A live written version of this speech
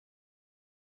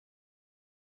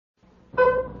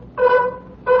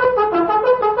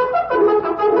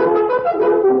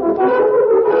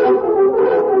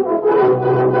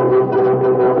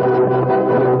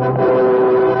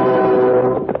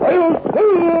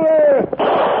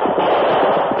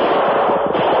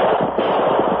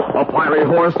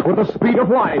Horse with the speed of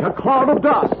light, a cloud of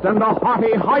dust, and a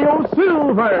hearty Hi-Yo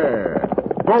Silver,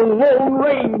 the Lone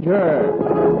Ranger.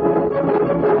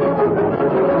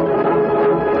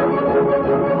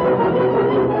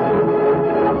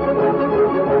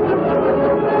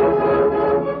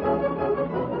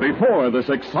 Before this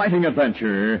exciting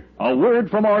adventure, a word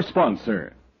from our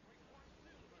sponsor.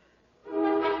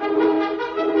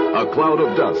 A cloud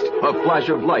of dust, a flash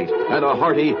of light, and a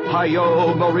hearty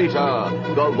Hi-Yo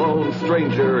Marita. The Lone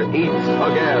Stranger eats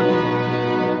again.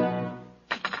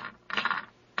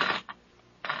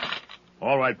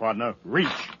 All right, partner. Reach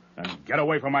and get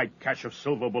away from my cache of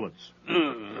silver bullets.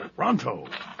 Tonto,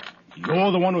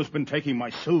 you're the one who's been taking my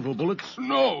silver bullets?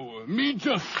 No, me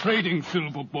just trading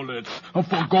silver bullets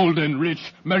for golden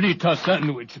rich Merita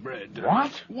sandwich bread.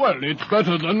 What? Well, it's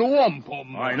better than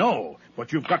wampum. I know,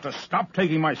 but you've got to stop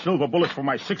taking my silver bullets from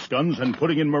my 6 guns and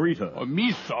putting in Merita.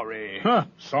 Me sorry. Huh,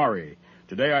 sorry.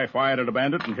 Today I fired at a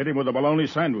bandit and hit him with a bologna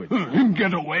sandwich. Him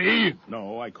get away?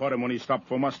 No, I caught him when he stopped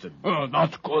for mustard.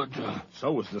 That's good.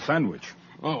 So was the sandwich.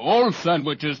 All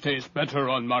sandwiches taste better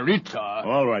on Marita.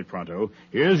 All right, Tonto.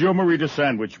 Here's your Marita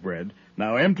sandwich bread.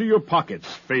 Now empty your pockets,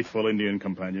 faithful Indian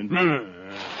companion.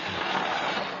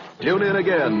 Tune in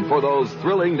again for those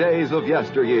thrilling days of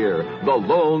yesteryear. The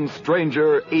Lone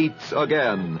Stranger eats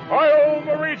again. Hi-Yo,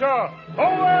 Marita!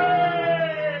 Away!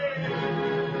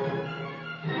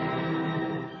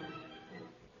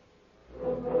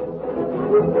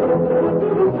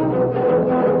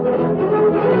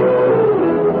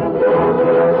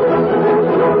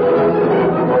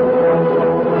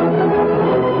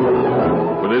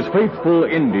 Faithful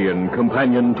Indian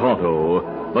companion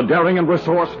Tonto, the daring and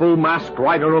resourceful masked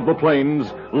rider of the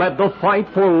plains, led the fight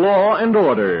for law and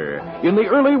order in the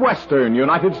early western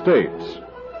United States.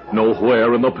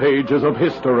 Nowhere in the pages of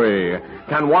history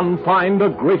can one find a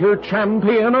greater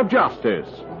champion of justice.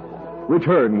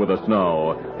 Return with us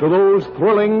now to those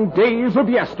thrilling days of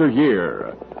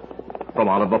yesteryear. From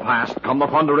out of the past come the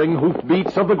thundering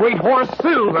hoofbeats of the great horse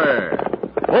Silver.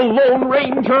 The Lone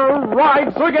Ranger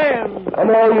rides again. Come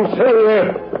on,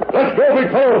 Silver. Let's go,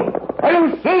 big fellow.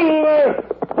 I'm Silver.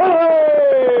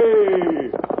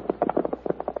 Hooray!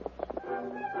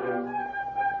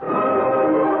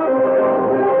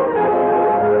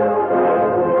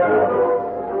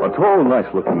 A tall,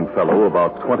 nice-looking fellow,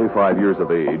 about 25 years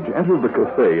of age, entered the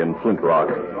cafe in Flint Rock.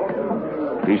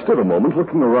 He stood a moment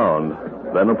looking around,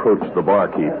 then approached the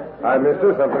barkeep. Hi,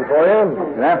 mister. Something for you?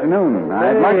 Good afternoon.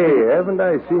 Haven't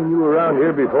I seen you around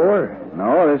here before?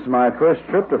 No, this is my first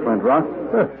trip to Flint Rock.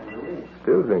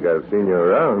 Still think I've seen you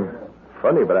around.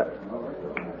 Funny, but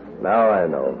now I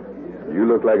know. You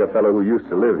look like a fellow who used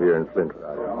to live here in Flint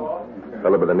Rock. A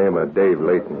fellow by the name of Dave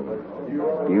Layton.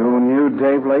 You knew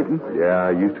Dave Layton? Yeah,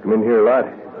 I used to come in here a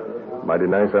lot. Mighty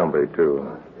nice hombre, too.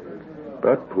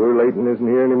 But poor Layton isn't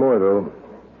here anymore, though.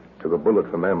 Took a bullet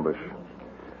from ambush.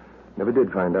 Never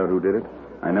did find out who did it.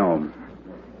 I know.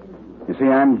 You see,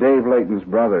 I'm Dave Layton's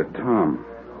brother, Tom.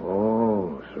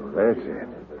 Oh, so that's it.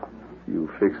 You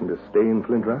fixing to stay in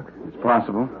Flint Rock? It's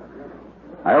possible.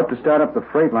 I hope to start up the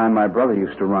freight line my brother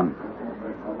used to run.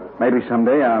 Maybe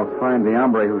someday I'll find the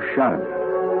hombre who shot him.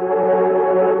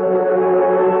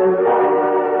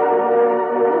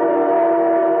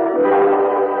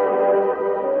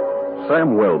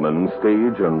 Sam Wellman,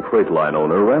 stage and freight line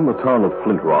owner, ran the town of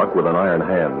Flint Rock with an iron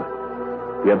hand.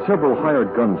 He had several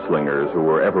hired gunslingers who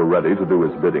were ever ready to do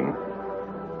his bidding.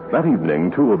 That evening,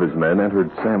 2 of his men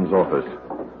entered Sam's office.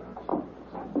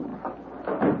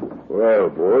 Well,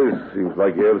 boys, seems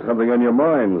like you have something on your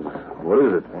minds. What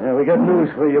is it? Yeah, we got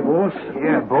news for you, boss.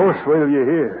 Yeah, boss, wait till you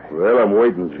hear. Well, I'm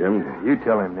waiting, Jim. You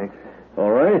tell him, Nick. All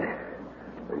right.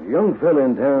 There's a young fella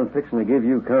in town fixing to give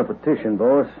you competition,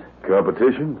 boss.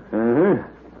 Competition? Uh-huh.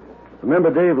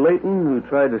 Remember Dave Layton, who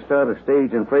tried to start a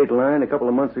stage and freight line a couple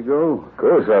of months ago? Of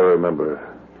course I remember.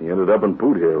 He ended up in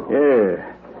Boot Hill.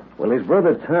 Yeah. Well, his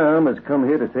brother Tom has come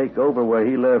here to take over where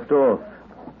he left off.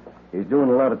 He's doing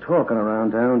a lot of talking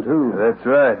around town, too. That's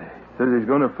right. He says he's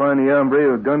going to find the hombre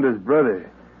who gunned his brother,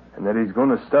 and that he's going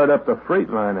to start up the freight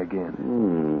line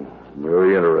again.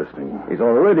 Very interesting. He's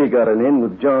already got an in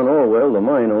with John Orwell, the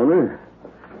mine owner.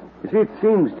 You see, it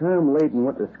seems Tom Layton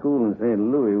went to school in St.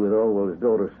 Louis with Orwell's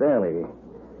daughter, Sally.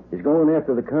 He's going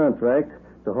after the contract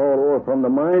to haul ore from the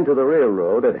mine to the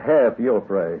railroad at half your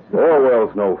price.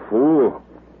 Orwell's no fool.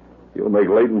 He'll make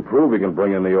Layton prove he can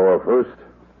bring in the ore first.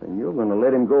 And you're going to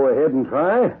let him go ahead and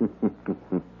try?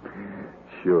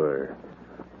 Sure.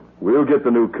 We'll get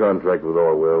the new contract with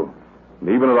Orwell, and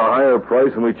even at a higher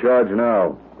price than we charge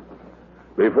now.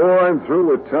 Before I'm through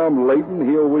with Tom Layton,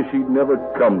 he'll wish he'd never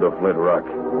come to Flint Rock.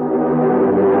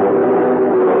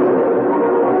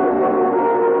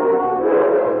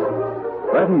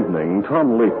 That evening,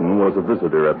 Tom Layton was a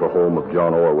visitor at the home of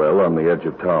John Orwell on the edge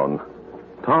of town.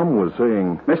 Tom was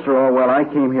saying, Mr. Orwell, I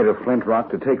came here to Flint Rock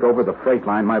to take over the freight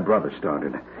line my brother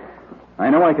started. I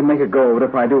know I can make a go of it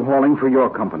if I do hauling for your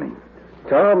company.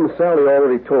 Tom, Sally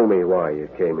already told me why you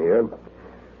came here.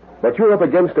 But you're up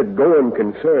against a going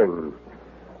concern.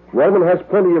 Wellman has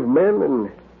plenty of men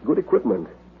and good equipment.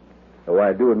 Though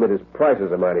I do admit his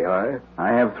prices are mighty high. I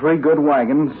have 3 good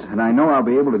wagons, and I know I'll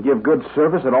be able to give good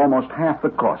service at almost half the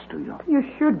cost to you. You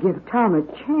should give Tom a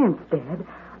chance, Dad.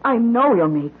 I know he'll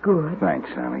make good. Thanks,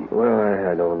 Sally.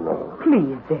 Well, I don't know.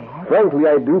 Please, Dad. Frankly,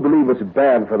 I do believe it's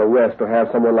bad for the West to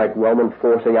have someone like Wellman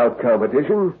forcing out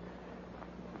competition.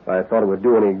 If I thought it would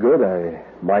do any good, I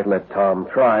might let Tom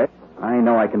try. I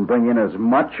know I can bring in as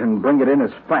much and bring it in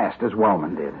as fast as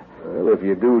Wellman did. Well, if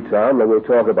you do, Tom, then we'll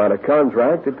talk about a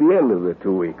contract at the end of the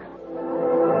 2 weeks.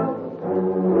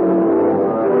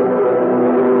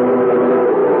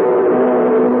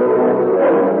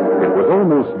 It was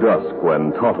almost dusk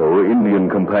when Tonto, Indian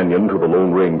companion to the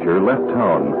Lone Ranger, left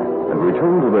town and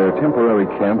returned to their temporary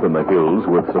camp in the hills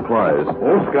with supplies.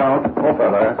 Oh, Scout. Oh,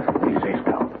 fella. Easy,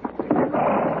 Scout.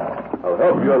 I'll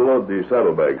help you unload these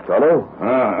saddlebags, Tonto.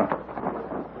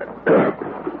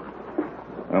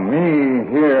 Me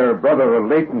here, brother of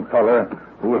Layton fella,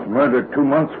 who was murdered 2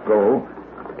 months ago,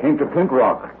 came to Flint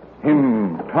Rock.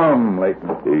 Him, Tom Layton.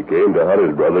 He came to hunt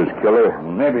his brother's killer.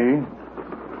 Maybe.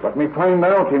 But me find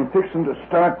out him fixing to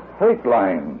start freight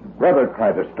line. Brother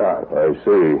tried to start. I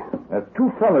see.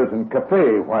 2 fellas in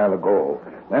cafe a while ago.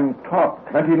 Them talk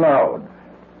plenty loud.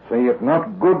 Say it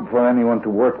not good for anyone to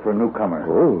work for newcomer.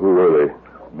 Oh, who are they?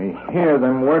 Me hear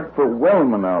them work for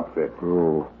Wellman outfit.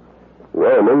 Oh.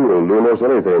 Wellman will do most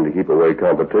anything to keep away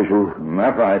competition.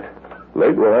 That's right.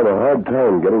 Layton will have a hard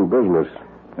time getting business.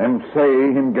 Them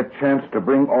say him get chance to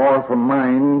bring ore from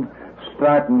mine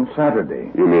starting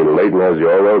Saturday. You mean Layton has the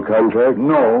Orwell contract?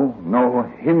 No.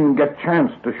 Him get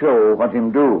chance to show what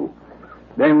him do.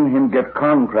 Then him get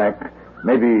contract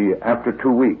maybe after 2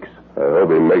 weeks. I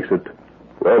hope he makes it.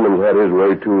 Wellman's had his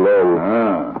way too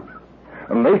long.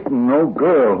 Layton no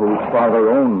girl whose father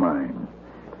own mine.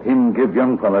 Him give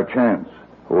young fella chance.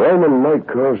 Wellman might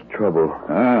cause trouble.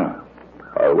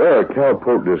 I'll wear a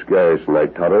cowpoke disguise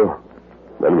tonight, Tonto.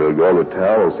 Then we'll go into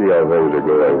town and see how things are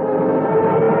going.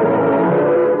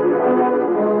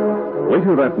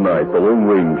 Later that night, the Lone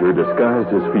Ranger disguised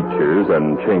his features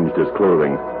and changed his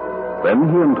clothing.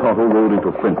 Then he and Tonto rode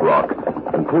into Flint Rock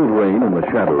and pulled rein in the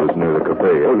shadows near the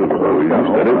cafe.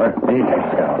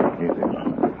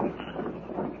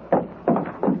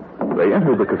 They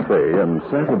entered the cafe and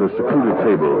sat at a secluded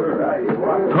table.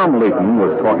 Tom Layton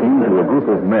was talking to a group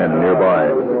of men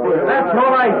nearby. That's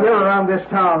all I hear around this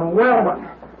town. Wellman.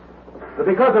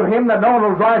 Because of him that no one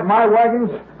will drive my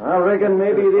wagons? I reckon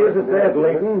maybe it is at that,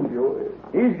 Layton.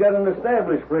 He's got an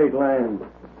established freight line.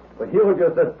 But you're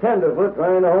just a tenderfoot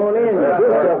trying to hone in.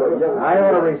 I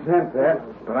ought to resent that,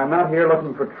 but I'm not here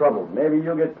looking for trouble. Maybe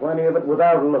you'll get plenty of it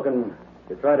without looking.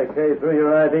 You try to carry through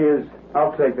your ideas.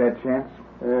 I'll take that chance.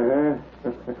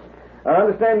 I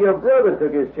understand your brother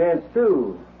took his chance,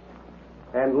 too.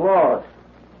 And lost.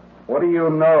 What do you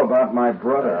know about my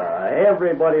brother?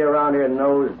 Everybody around here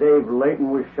knows Dave Layton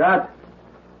was shot.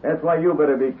 That's why you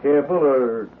better be careful,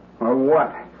 or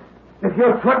what? If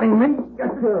you're threatening me...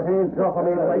 Get your hands off of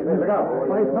me, Layton.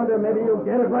 By thunder, maybe you'll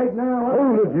get it right now.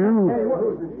 Hold it, you.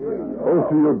 Hold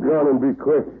to your gun and be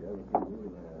quick.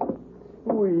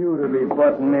 Who are you to be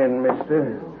butting in,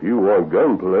 mister? If you want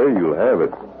gunplay, you'll have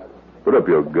it. Put up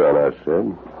your gun, I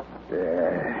said.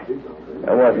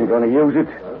 I wasn't going to use it.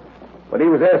 But he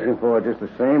was asking for it just the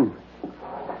same.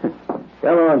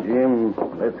 Come on, Jim.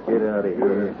 Let's get out of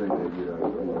here.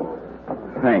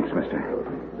 Thanks, mister.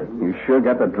 You sure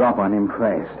got the drop on him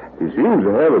fast. He seems to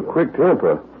have a quick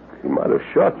temper. He might have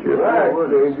shot you.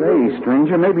 Say,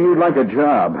 stranger, maybe you'd like a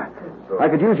job. I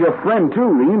could use your friend,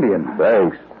 too, the Indian.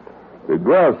 Thanks. We'll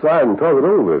go outside and talk it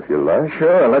over if you like.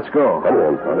 Sure, let's go. Come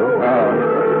on, Tonto.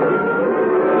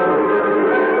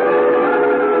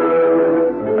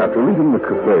 After leaving the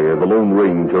cafe, the Lone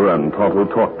Ranger and Tonto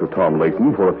talked to Tom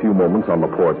Layton for a few moments on the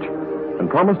porch and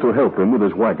promised to help him with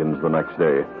his wagons the next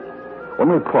day. When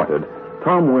they parted,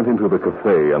 Tom went into the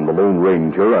cafe and the Lone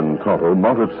Ranger and Tonto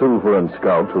mounted Silver and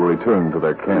Scout to return to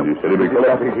their camp. Come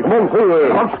on, Silver.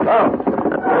 Come, Scout.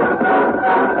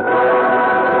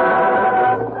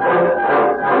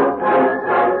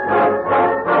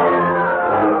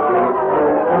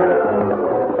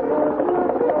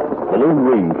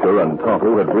 Graser and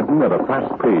Tonto had ridden at a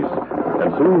fast pace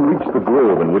and soon reached the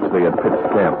grove in which they had pitched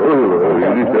camp.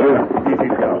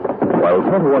 While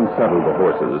Tonto unsaddled the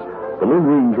horses, the Lone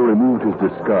Ranger removed his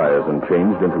disguise and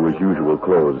changed into his usual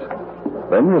clothes.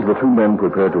 Then, as the two men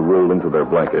prepared to roll into their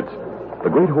blankets, the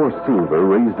great horse Silver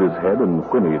raised his head and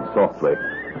whinnied softly.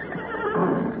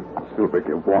 Silver,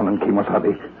 give warning,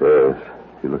 Kimosati. Yes.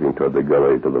 He's looking toward the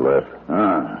gully to the left.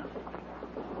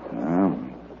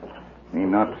 Me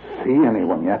not see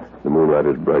anyone yet. The moonlight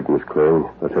is bright, Miss Clay.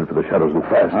 Let's head for the shadows and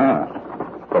fast.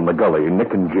 From the gully,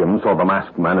 Nick and Jim saw the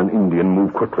masked man and Indian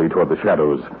move quickly toward the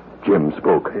shadows. Jim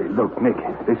spoke. Hey, look, Nick.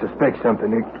 They suspect something,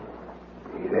 Nick.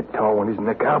 Hey, that tall one isn't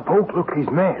a cowpoke. Look, he's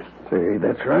masked. Say,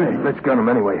 that's right. Let's gun him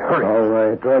anyway. Hurry. All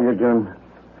right. Draw your gun.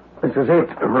 This is it.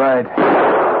 Right.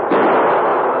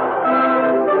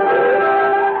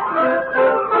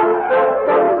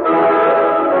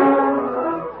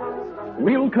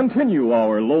 We'll continue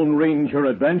our Lone Ranger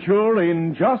adventure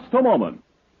in just a moment.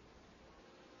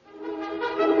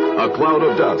 A cloud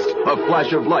of dust, a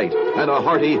flash of light, and a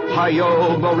hearty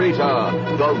Hi-Yo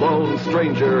Morita. The Lone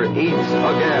Stranger eats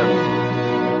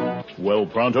again. Well,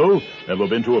 Pronto, ever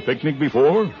been to a picnic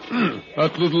before?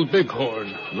 At Little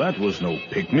Bighorn. That was no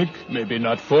picnic. Maybe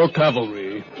not for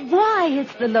cavalry. Why,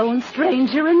 it's the Lone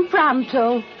Stranger in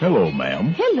Pronto. Hello,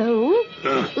 ma'am. Hello.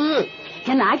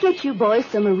 Can I get you boys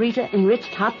some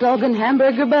Morita-enriched hot dog and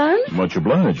hamburger buns? Much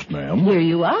obliged, ma'am. Here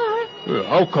you are.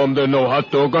 How come there's no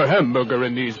hot dog or hamburger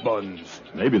in these buns?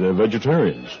 Maybe they're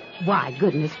vegetarians. Why,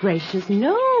 goodness gracious,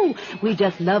 no. We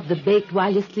just love the baked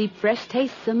while you sleep fresh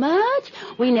taste so much.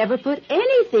 We never put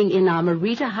anything in our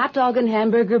Morita hot dog and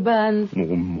hamburger buns.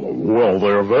 Well,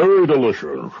 they're very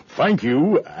delicious. Thank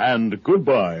you, and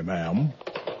goodbye, ma'am.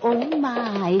 Oh,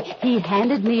 my. He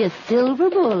handed me a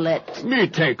silver bullet. Me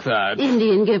take that.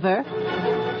 Indian giver.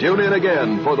 Tune in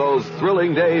again for those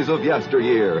thrilling days of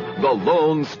yesteryear. The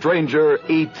Lone Stranger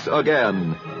eats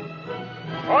again.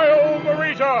 Hi-yo,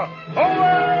 Morita!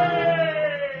 Away!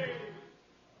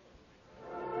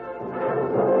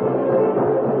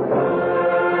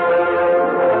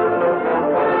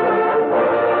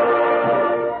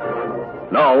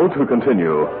 Now to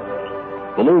continue.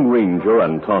 The Lone Ranger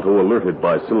and Tonto, alerted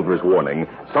by Silver's warning,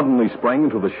 suddenly sprang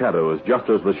into the shadows just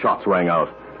as the shots rang out.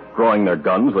 Drawing their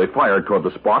guns, they fired toward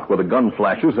the spot where the gun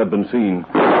flashes had been seen.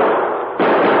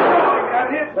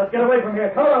 Let's get away from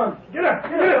here. Come on. Get up.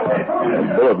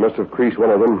 The bullet must have creased one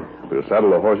of them. We'll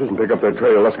saddle the horses and pick up their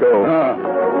trail. Let's go.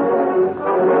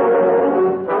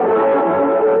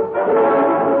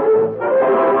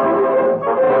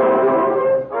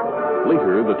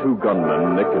 Later, the two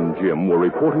gunmen, Nick and Jim, were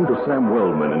reporting to Sam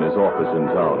Wellman in his office in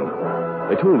town.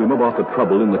 They told him about the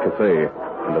trouble in the cafe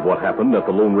and of what happened at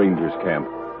the Lone Ranger's camp.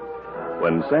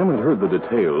 When Sam had heard the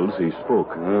details, he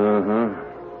spoke.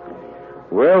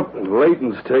 Well,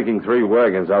 Layton's taking 3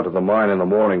 wagons out to the mine in the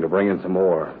morning to bring in some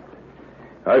ore.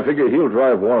 I figure he'll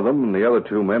drive one of them, and the other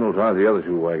 2 men will drive the other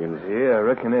 2 wagons. Yeah, I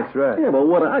reckon that's right. Yeah, but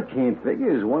what I can't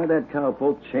figure is why that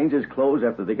cowpoke changed his clothes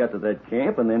after they got to that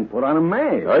camp and then put on a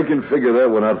mask. I can figure that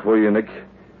one out for you, Nick.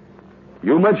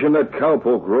 You mentioned that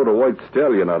cowpoke rode a white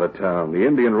stallion out of town. The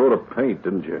Indian rode a paint,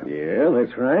 didn't you? Yeah,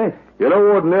 that's right. You know,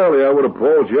 ordinarily I would have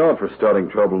bawled you out for starting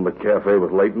trouble in the cafe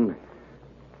with Layton.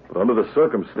 But under the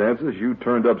circumstances, you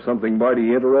turned up something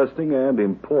mighty interesting and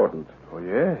important. Oh,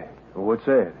 yeah? Well, what's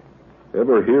that?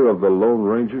 Ever hear of the Lone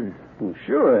Ranger? Well,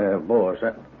 sure I have, boss.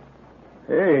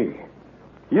 Hey,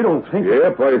 you don't think...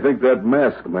 Yep, I think that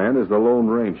masked man is the Lone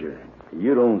Ranger.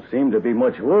 You don't seem to be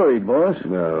much worried, boss.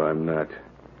 No, I'm not.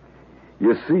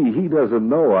 You see, he doesn't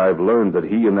know I've learned that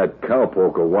he and that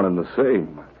cowpoke are one and the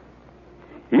same.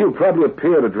 He'll probably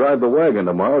appear to drive the wagon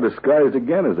tomorrow disguised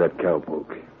again as that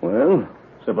cowpoke. Well,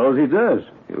 suppose he does.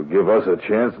 He'll give us a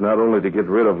chance not only to get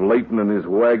rid of Layton and his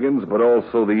wagons, but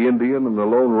also the Indian and the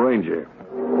Lone Ranger.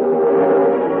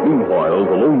 Meanwhile,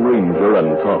 the Lone Ranger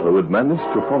and Tonto had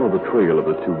managed to follow the trail of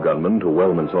the 2 gunmen to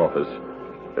Wellman's office.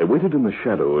 They waited in the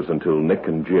shadows until Nick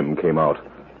and Jim came out.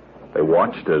 They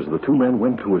watched as the 2 men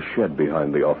went to a shed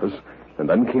behind the office and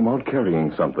then came out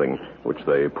carrying something, which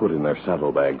they put in their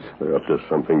saddlebags. They're up to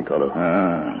something, Tonto.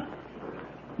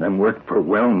 Them worked for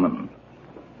Wellman.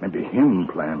 Maybe him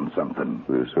planned something.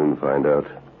 We'll soon find out.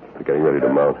 They're getting ready to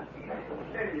mount.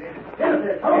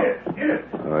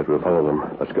 All right, we'll follow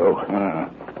them. Let's go.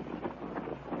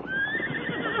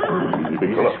 Easy,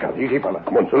 big fella. Scout. Easy, fella.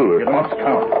 Come on, Silver. Get him off,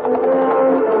 Scout.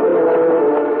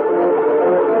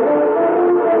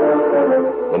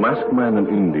 The masked man and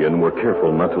Indian were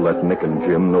careful not to let Nick and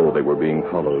Jim know they were being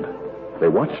followed. They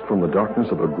watched from the darkness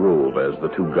of a grove as the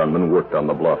 2 gunmen worked on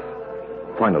the bluff.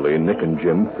 Finally, Nick and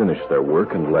Jim finished their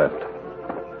work and left.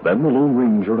 Then the Lone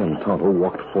Ranger and Tonto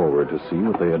walked forward to see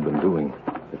what they had been doing.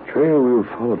 The trail we'll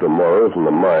follow tomorrow from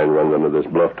the mine runs under this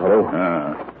bluff, Tonto.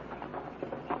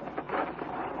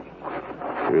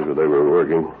 Here's where they were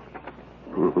working.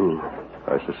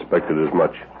 I suspected as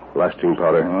much. Blasting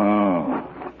powder.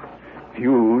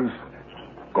 Fuse.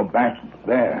 Go back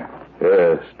there.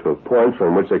 Yes, to a point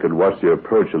from which they could watch the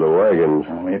approach of the wagons.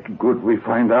 It's good we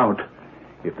find out.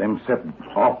 If them set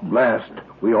off blast,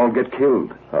 we all get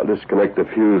killed. I'll disconnect the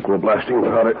fuse from the blasting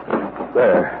powder.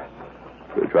 There.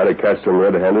 We'll try to catch them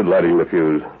red-handed lighting the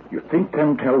fuse. You think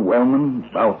them tell Wellman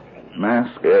about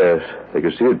mask? Yes, they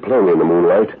could see it plainly in the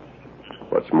moonlight.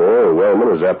 What's more,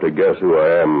 Wellman is apt to guess who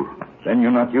I am. Then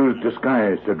you'll not use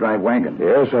disguise to drive wagons?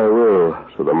 Yes, I will,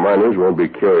 so the miners won't be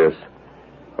curious.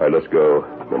 All right, let's go.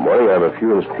 In the morning, I have a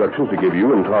few instructions to give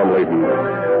you and Tom Layton.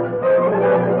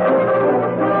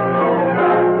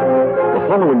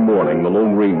 The following morning, the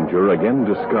Lone Ranger, again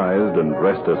disguised and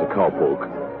dressed as a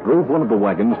cowpoke, drove one of the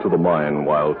wagons to the mine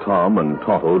while Tom and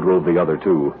Tonto drove the other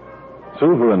two.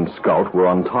 Silver and Scout were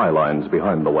on tie lines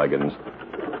behind the wagons.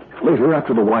 Later,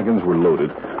 after the wagons were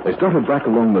loaded, they started back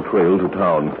along the trail to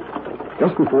town.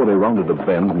 Just before they rounded a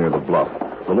bend near the bluff,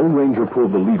 the Lone Ranger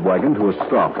pulled the lead wagon to a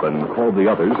stop and called the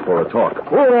others for a talk.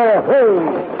 Hold on, hold!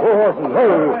 Four horses,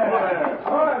 hold!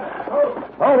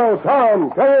 Tonto,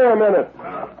 Tom, come here a minute.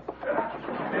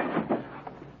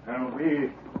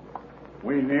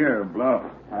 We near bluff.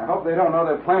 I hope they don't know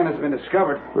their plan has been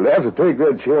discovered. We'll have to take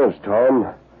that chance,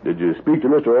 Tom. Did you speak to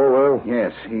Mr. Orwell?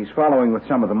 Yes, he's following with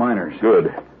some of the miners.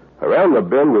 Good. Around the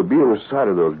bend, we'll be in sight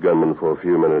of those gunmen for a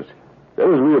few minutes.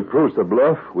 Then as we approach the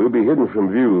bluff, we'll be hidden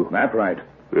from view. That's right.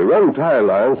 We'll run tie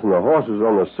lines from the horses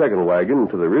on the second wagon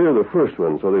to the rear of the first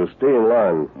one so they'll stay in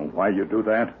line. Why you do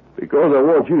that? Because I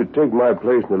want you to take my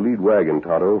place in the lead wagon,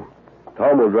 Tonto.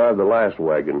 Tom will drive the last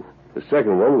wagon. The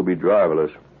second one will be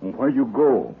driverless. Where you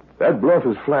go? That bluff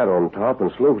is flat on top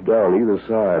and slopes down either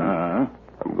side.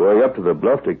 I'm going up to the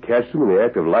bluff to catch them in the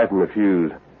act of lighting the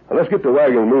fuse. Now, let's get the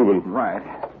wagon moving. Right.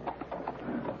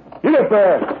 Get up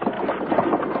there!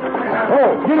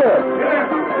 Oh, get up!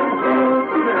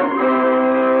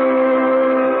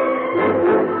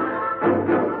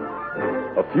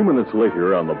 A few minutes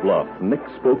later on the bluff, Nick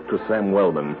spoke to Sam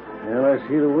Wellman. Well, I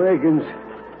see the wagons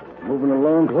moving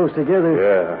along close together.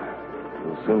 Yeah.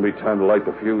 It'll soon be time to light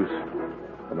the fuse.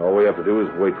 And all we have to do is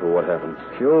wait for what happens.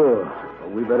 Sure.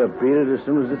 But we better beat it as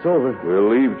soon as it's over. We'll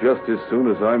leave just as soon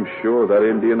as I'm sure that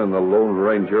Indian and the Lone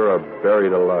Ranger are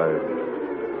buried alive.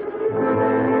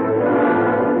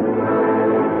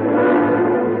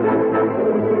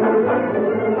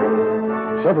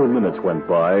 Several minutes went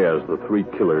by as the three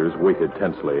killers waited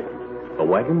tensely. The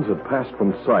wagons had passed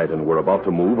from sight and were about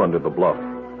to move under the bluff.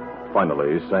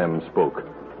 Finally, Sam spoke.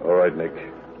 All right, Nick.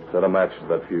 Set a match to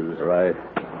that fuse. Right.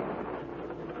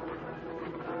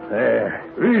 There.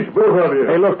 Reach, both of you.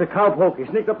 Hey, look, the cowpoke. He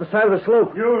sneaked up the side of the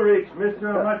slope. You reach, mister.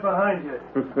 I'm right behind you.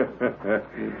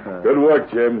 Good work,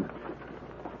 Jim.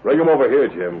 Bring him over here,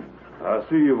 Jim. I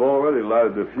see you've already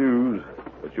lighted the fuse.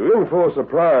 But you're in for a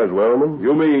surprise, Wellman.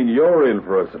 You mean you're in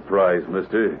for a surprise,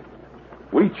 mister?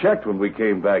 We checked when we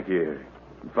came back here.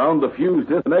 And found the fuse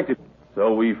disconnected,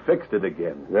 so we fixed it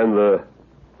again. Then the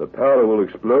powder will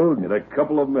explode? In a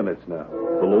couple of minutes now.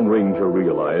 The Lone Ranger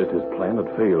realized his plan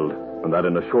had failed, and that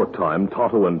in a short time,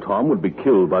 Tonto and Tom would be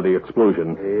killed by the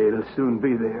explosion. It'll soon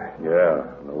be there. Yeah,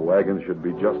 the wagon should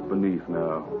be just beneath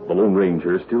now. The Lone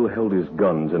Ranger still held his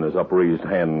guns in his upraised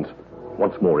hands.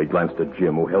 Once more, he glanced at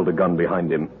Jim, who held a gun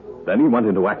behind him. Then he went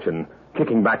into action.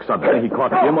 Kicking back suddenly, he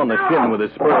caught Jim on the shin with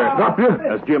his spur. Stop you!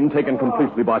 As Jim, taken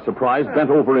completely by surprise, bent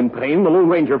over in pain, the Lone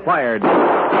Ranger fired.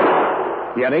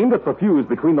 He had aimed at the fuse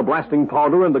between the blasting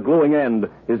powder and the glowing end.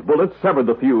 His bullets severed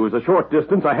the fuse a short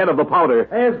distance ahead of the powder.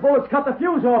 Hey, his bullets cut the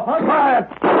fuse off, huh? Quiet!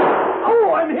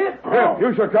 Oh, I'm hit! Here,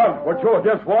 use your gun. What's yours?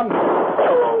 Just one?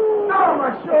 Oh,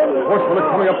 my shoulder! Watch for it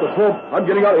coming up the slope. I'm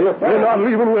getting out of here. You're not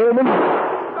leaving, Wellman.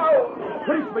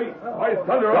 Release me. Why,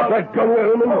 thunder, drop that gun,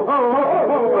 Wellman.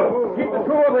 Keep the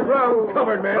two on the ground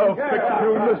covered, man. I'll fix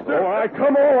you, mister. All right,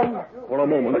 come on. For a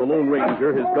moment, the Lone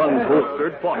Ranger, his guns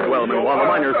holstered, fought Wellman while the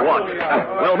miners watched.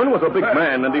 Wellman was a big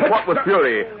man, and he fought with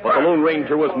fury, but the Lone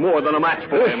Ranger was more than a match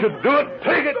for him. This should do it.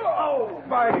 Take it. Oh,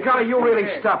 by golly, you really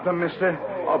stopped them, mister.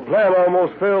 Our plan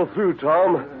almost fell through,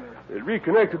 Tom. It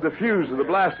reconnected the fuse to the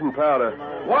blasting powder.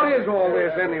 What is all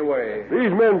this, anyway?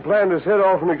 These men planned to set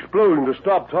off an explosion to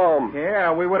stop Tom.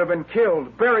 Yeah, we would have been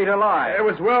killed, buried alive. It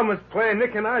was Wellman's plan.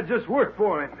 Nick and I just worked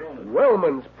for him.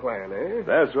 Wellman's plan, eh?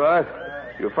 That's right.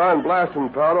 You'll find blasting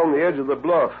powder on the edge of the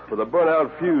bluff with a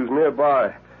burnt-out fuse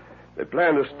nearby. They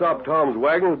plan to stop Tom's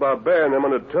wagons by burying them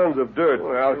under tons of dirt.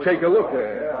 Well, I'll take a look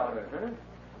there.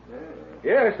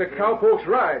 Yes, the cowpoke's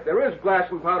right. There is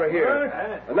blasting powder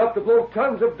here. Enough to blow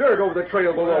tons of dirt over the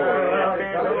trail below.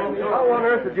 How on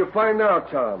earth did you find out,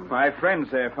 Tom? My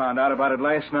friends there found out about it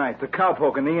last night. The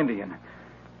cowpoke and the Indian.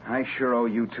 I sure owe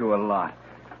you two a lot.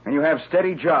 And you have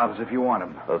steady jobs if you want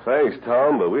them. Well, thanks,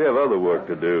 Tom, but we have other work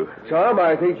to do. Tom,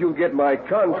 I think you'll get my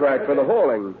contract for the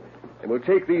hauling. And we'll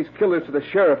take these killers to the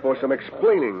sheriff for some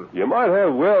explaining. You might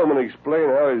have Wellman explain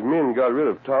how his men got rid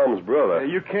of Tom's brother.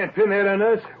 You can't pin that on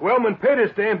us. Wellman paid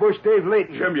us to ambush Dave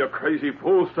Layton. Jim, you crazy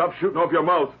fool. Stop shooting off your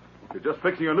mouth. You're just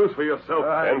fixing a noose for yourself.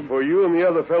 And for you and the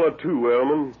other fellow, too,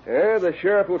 Wellman. Yeah, the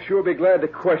sheriff will sure be glad to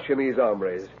question these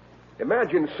hombres.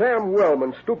 Imagine Sam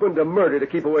Wellman stooping to murder to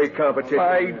keep away competition.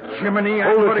 By Jiminy,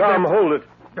 Hold it, Tom, hold it.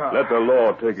 Let the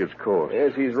law take its course.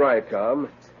 Yes, he's right, Tom.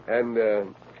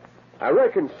 And, I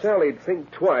reckon Sally'd think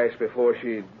twice before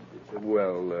she'd,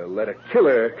 let a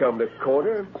killer come to court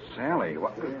her. Sally?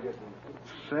 What?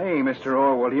 Say, Mr.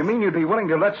 Orwell, you mean you'd be willing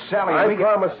to let Sally... I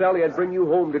promised Sally I'd bring you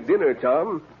home to dinner,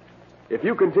 Tom. If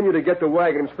you continue to get the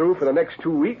wagons through for the next 2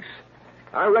 weeks,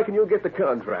 I reckon you'll get the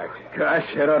contract. Gosh,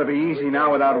 that ought to be easy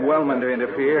now without Wellman to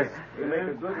interfere.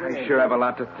 I sure have a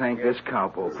lot to thank this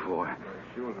cowpoke for.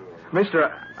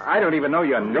 Mister, I don't even know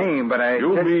your name, but I...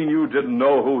 You mean you didn't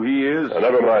know who he is?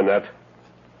 Never mind that.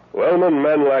 Wellman,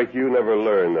 men like you never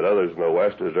learn that others in the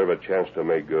West deserve a chance to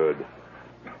make good.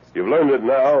 You've learned it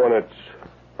now when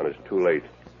it's too late.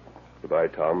 Goodbye,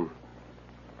 Tom.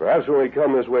 Perhaps when we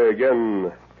come this way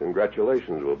again,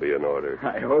 congratulations will be in order.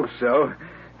 I hope so.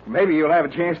 Maybe you'll have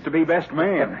a chance to be best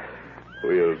man.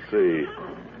 We'll see.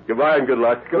 Goodbye and good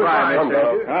luck. Goodbye,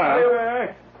 mister.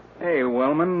 Tom. Hey,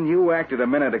 Wellman, you acted a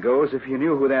minute ago as if you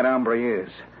knew who that hombre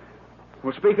is.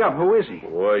 Well, speak up. Who is he?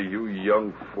 Why, you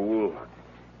young fool.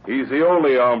 He's the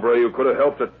only hombre who could have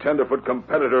helped a tenderfoot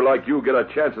competitor like you get a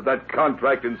chance at that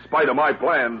contract in spite of my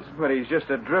plans. But he's just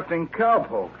a drifting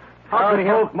cowpoke. How could he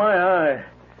help my eye?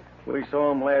 We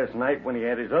saw him last night when he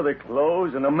had his other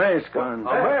clothes and a mask on. A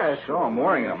mask? Saw him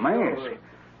wearing a mask.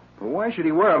 Well, why should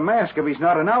he wear a mask if he's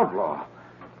not an outlaw?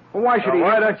 Well, why should he...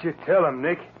 Why don't you tell him,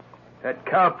 Nick? That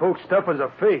cowpoke stuff is a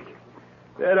fake.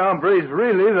 That hombre's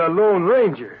really the Lone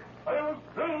Ranger.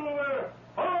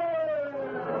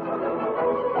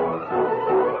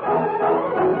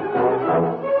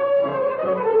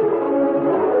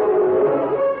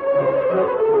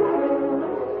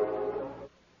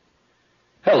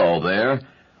 Hello there.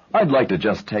 I'd like to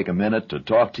just take a minute to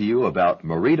talk to you about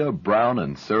Merita Brown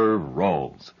and Serve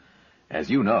rolls. As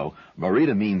you know,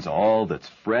 Merita means all that's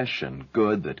fresh and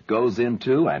good that goes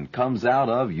into and comes out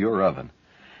of your oven.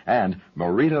 And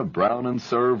Merita Brown and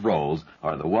Serve rolls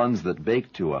are the ones that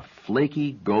bake to a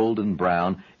flaky golden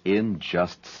brown in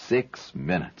just 6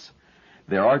 minutes.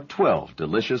 There are 12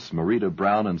 delicious Merita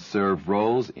Brown and Serve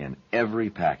rolls in every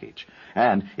package.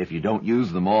 And if you don't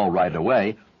use them all right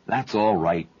away, that's all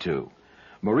right, too.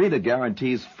 Merita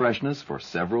guarantees freshness for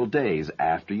several days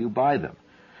after you buy them.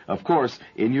 Of course,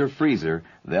 in your freezer,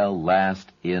 they'll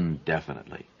last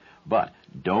indefinitely. But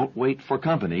don't wait for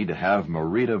company to have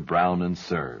Merita Brown and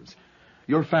Serves.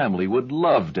 Your family would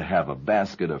love to have a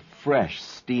basket of fresh,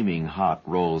 steaming hot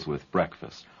rolls with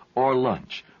breakfast, or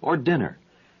lunch, or dinner.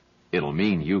 It'll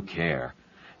mean you care.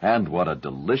 And what a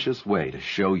delicious way to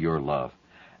show your love.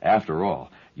 After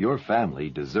all, your family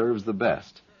deserves the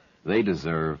best. They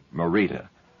deserve Merita.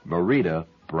 Merita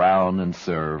Brown and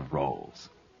Serve rolls.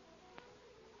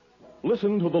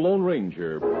 Listen to the Lone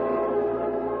Ranger.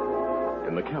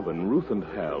 In the cabin, Ruth and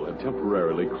Hal had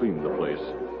temporarily cleaned the place.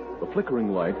 The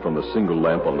flickering light from the single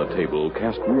lamp on the table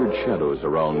cast weird shadows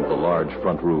around the large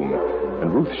front room,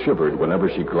 and Ruth shivered whenever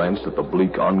she glanced at the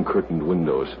bleak, uncurtained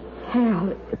windows.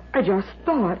 Hal, I just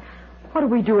thought, what do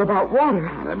we do about water?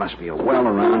 There must be a well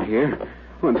around here.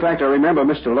 Well, in fact, I remember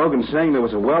Mr. Logan saying there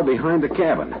was a well behind the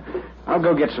cabin. I'll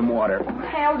go get some water.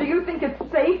 Hal, do you think it's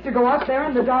safe to go out there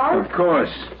in the dark? Of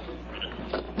course.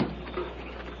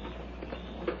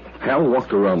 Hal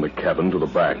walked around the cabin to the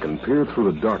back and peered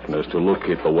through the darkness to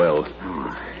locate the well. Oh,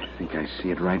 I think I see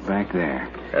it right back there.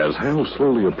 As Hal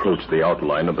slowly approached the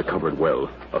outline of the covered well,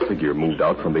 a figure moved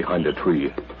out from behind a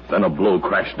tree. Then a blow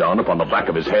crashed down upon the back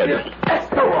of his head.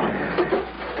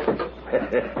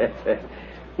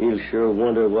 He'll sure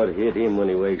wonder what hit him when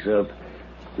he wakes up.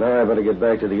 Now I better get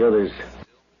back to the others.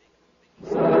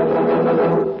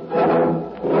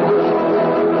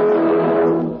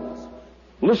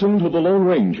 Listen to The Lone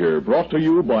Ranger, brought to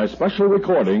you by special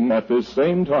recording at this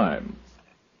same time.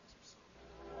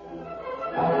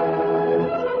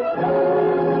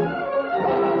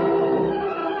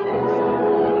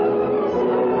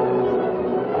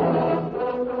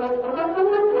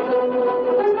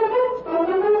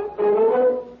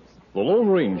 The Lone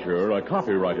Ranger Ranger, a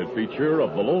copyrighted feature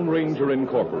of the Lone Ranger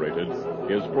Incorporated,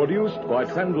 is produced by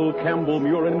Trendle Campbell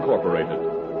Muir Incorporated.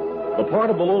 The part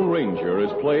of the Lone Ranger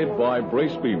is played by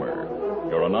Brace Beemer.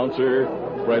 Your announcer,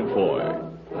 Fred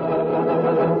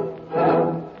Foy.